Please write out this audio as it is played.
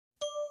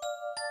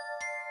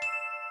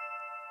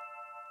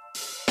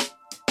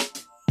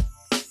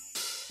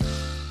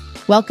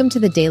Welcome to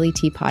the Daily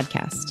Tea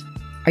Podcast.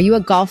 Are you a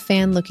golf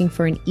fan looking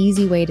for an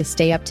easy way to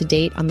stay up to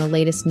date on the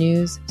latest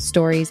news,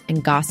 stories,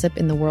 and gossip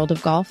in the world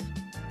of golf?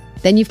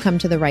 Then you've come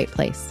to the right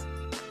place.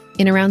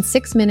 In around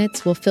 6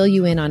 minutes, we'll fill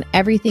you in on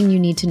everything you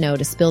need to know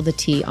to spill the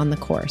tea on the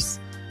course.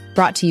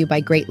 Brought to you by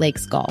Great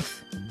Lakes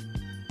Golf.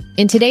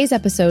 In today's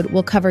episode,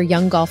 we'll cover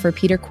young golfer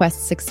Peter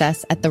Kuest's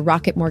success at the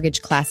Rocket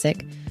Mortgage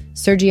Classic,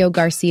 Sergio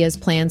Garcia's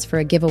plans for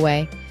a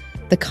giveaway,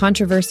 the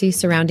controversy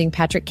surrounding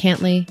Patrick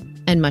Cantlay,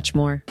 and much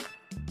more.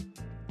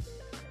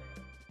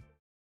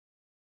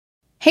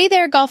 Hey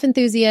there, golf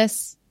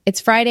enthusiasts! It's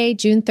Friday,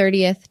 June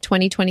 30th,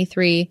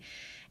 2023,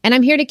 and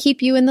I'm here to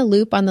keep you in the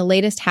loop on the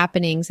latest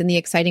happenings in the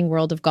exciting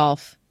world of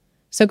golf.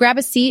 So grab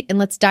a seat and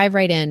let's dive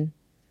right in.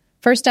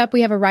 First up,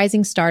 we have a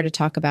rising star to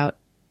talk about.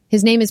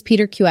 His name is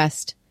Peter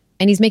Kuest,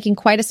 and he's making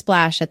quite a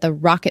splash at the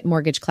Rocket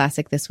Mortgage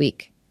Classic this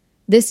week.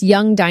 This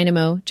young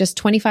dynamo, just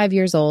 25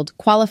 years old,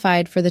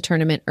 qualified for the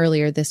tournament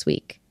earlier this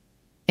week.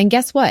 And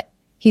guess what?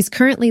 He's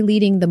currently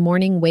leading the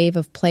morning wave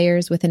of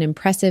players with an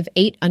impressive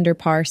 8 under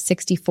par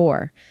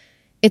 64.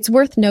 It's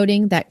worth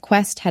noting that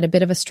Kuest had a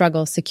bit of a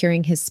struggle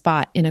securing his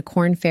spot in a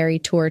Korn Ferry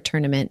Tour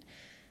tournament,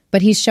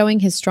 but he's showing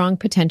his strong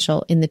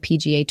potential in the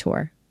PGA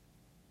Tour.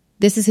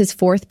 This is his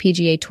 4th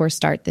PGA Tour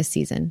start this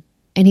season,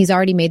 and he's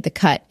already made the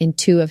cut in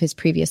 2 of his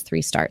previous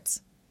 3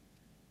 starts.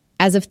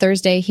 As of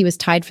Thursday, he was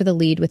tied for the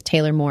lead with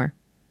Taylor Moore.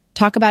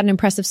 Talk about an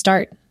impressive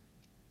start.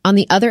 On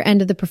the other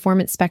end of the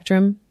performance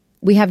spectrum,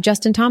 we have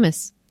Justin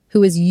Thomas,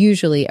 who is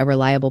usually a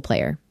reliable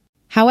player.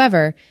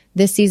 However,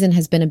 this season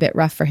has been a bit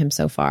rough for him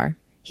so far.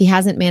 He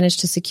hasn't managed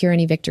to secure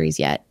any victories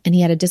yet, and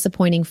he had a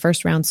disappointing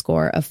first-round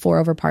score of 4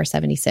 over par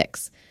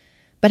 76.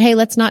 But hey,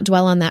 let's not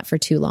dwell on that for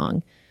too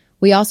long.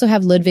 We also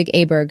have Ludwig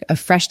Aberg, a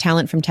fresh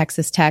talent from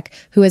Texas Tech,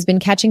 who has been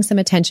catching some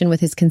attention with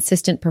his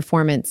consistent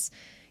performance.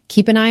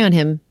 Keep an eye on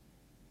him.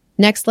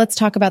 Next, let's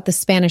talk about the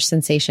Spanish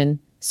sensation,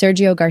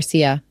 Sergio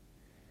Garcia.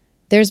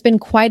 There's been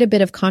quite a bit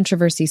of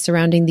controversy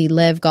surrounding the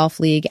LIV Golf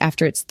League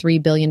after its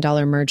 $3 billion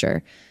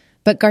merger,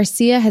 but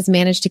Garcia has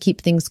managed to keep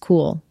things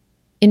cool.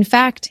 In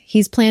fact,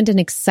 he's planned an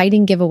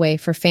exciting giveaway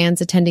for fans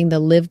attending the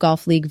LIV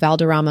Golf League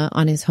Valderrama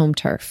on his home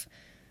turf.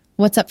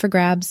 What's up for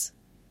grabs?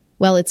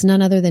 Well, it's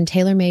none other than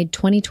tailor-made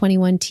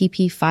 2021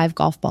 TP5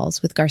 golf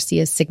balls with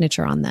Garcia's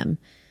signature on them.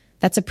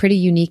 That's a pretty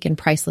unique and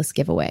priceless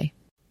giveaway.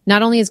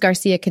 Not only is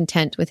Garcia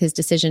content with his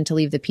decision to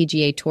leave the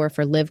PGA Tour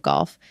for LIV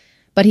Golf,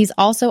 but he's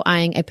also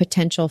eyeing a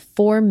potential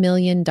 $4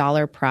 million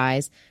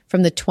prize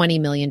from the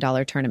 $20 million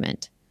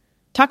tournament.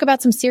 Talk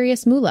about some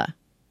serious moolah.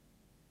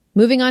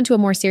 Moving on to a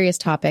more serious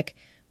topic,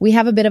 we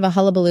have a bit of a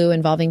hullabaloo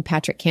involving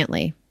Patrick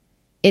Cantlay.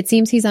 It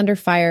seems he's under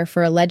fire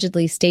for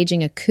allegedly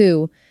staging a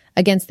coup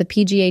against the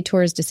PGA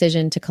Tour's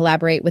decision to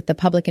collaborate with the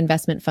Public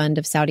Investment Fund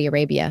of Saudi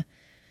Arabia.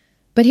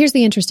 But here's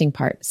the interesting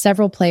part.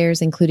 Several players,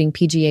 including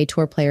PGA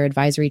Tour Player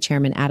Advisory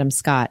Chairman Adam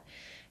Scott,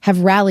 have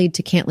rallied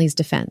to Cantlay's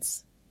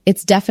defense.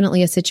 It's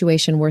definitely a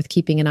situation worth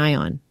keeping an eye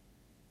on.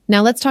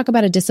 Now let's talk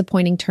about a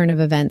disappointing turn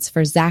of events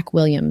for Zach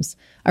Williams,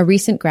 a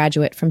recent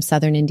graduate from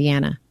Southern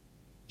Indiana.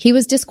 He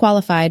was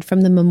disqualified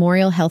from the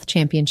Memorial Health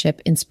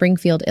Championship in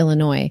Springfield,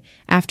 Illinois,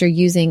 after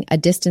using a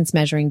distance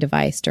measuring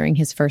device during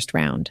his first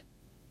round.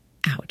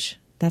 Ouch,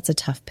 that's a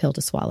tough pill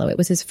to swallow. It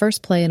was his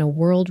first play in a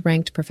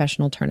world-ranked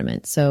professional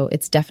tournament, so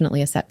it's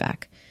definitely a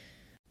setback.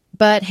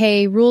 But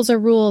hey, rules are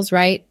rules,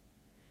 right?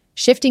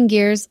 Shifting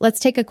gears,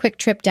 let's take a quick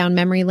trip down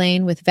memory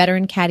lane with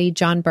veteran caddy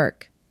John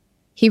Burke.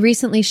 He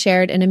recently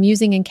shared an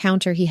amusing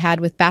encounter he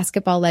had with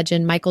basketball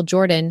legend Michael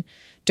Jordan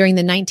during the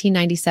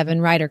 1997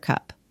 Ryder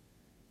Cup.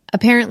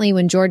 Apparently,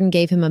 when Jordan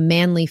gave him a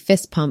manly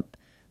fist pump,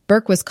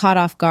 Burke was caught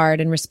off guard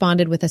and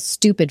responded with a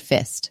stupid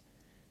fist.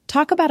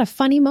 Talk about a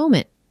funny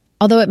moment.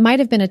 Although it might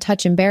have been a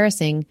touch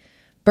embarrassing,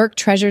 Burke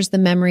treasures the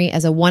memory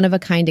as a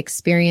one-of-a-kind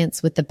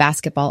experience with the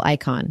basketball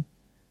icon.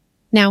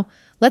 Now,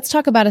 let's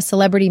talk about a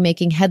celebrity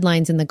making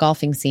headlines in the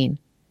golfing scene.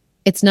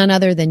 It's none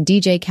other than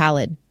DJ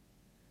Khaled.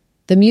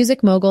 The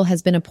music mogul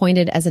has been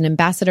appointed as an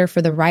ambassador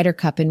for the Ryder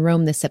Cup in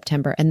Rome this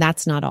September, and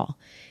that's not all.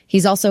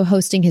 He's also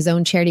hosting his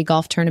own charity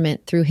golf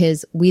tournament through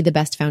his We the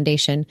Best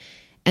Foundation,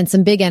 and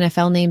some big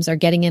NFL names are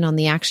getting in on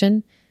the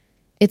action.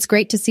 It's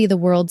great to see the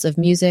worlds of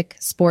music,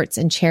 sports,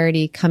 and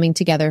charity coming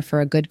together for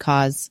a good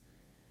cause.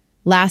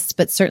 Last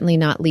but certainly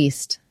not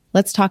least,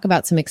 let's talk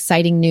about some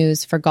exciting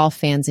news for golf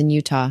fans in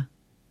Utah.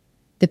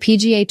 The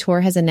PGA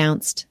Tour has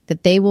announced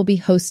that they will be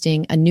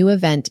hosting a new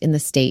event in the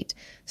state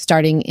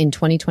starting in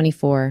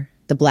 2024,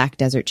 the Black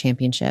Desert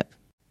Championship.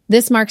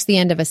 This marks the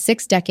end of a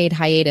 6-decade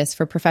hiatus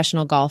for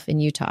professional golf in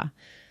Utah.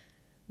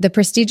 The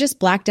prestigious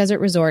Black Desert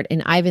Resort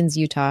in Ivins,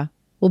 Utah,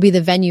 will be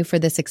the venue for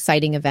this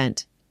exciting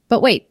event.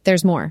 But wait,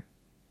 there's more.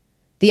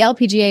 The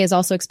LPGA is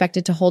also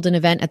expected to hold an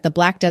event at the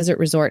Black Desert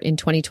Resort in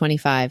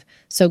 2025,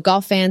 so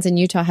golf fans in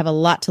Utah have a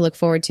lot to look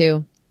forward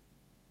to.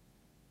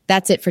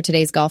 That's it for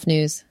today's golf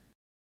news.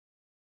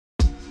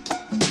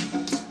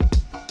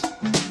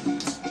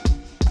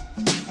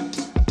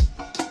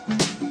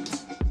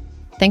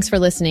 Thanks for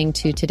listening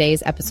to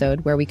today's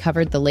episode where we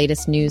covered the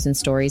latest news and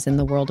stories in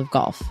the world of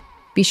golf.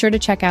 Be sure to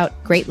check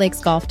out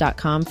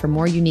greatlakesgolf.com for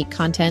more unique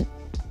content.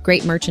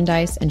 great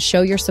merchandise, and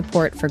show your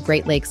support for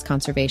Great Lakes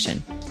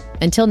conservation.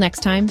 Until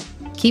next time,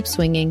 keep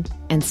swinging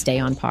and stay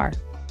on par.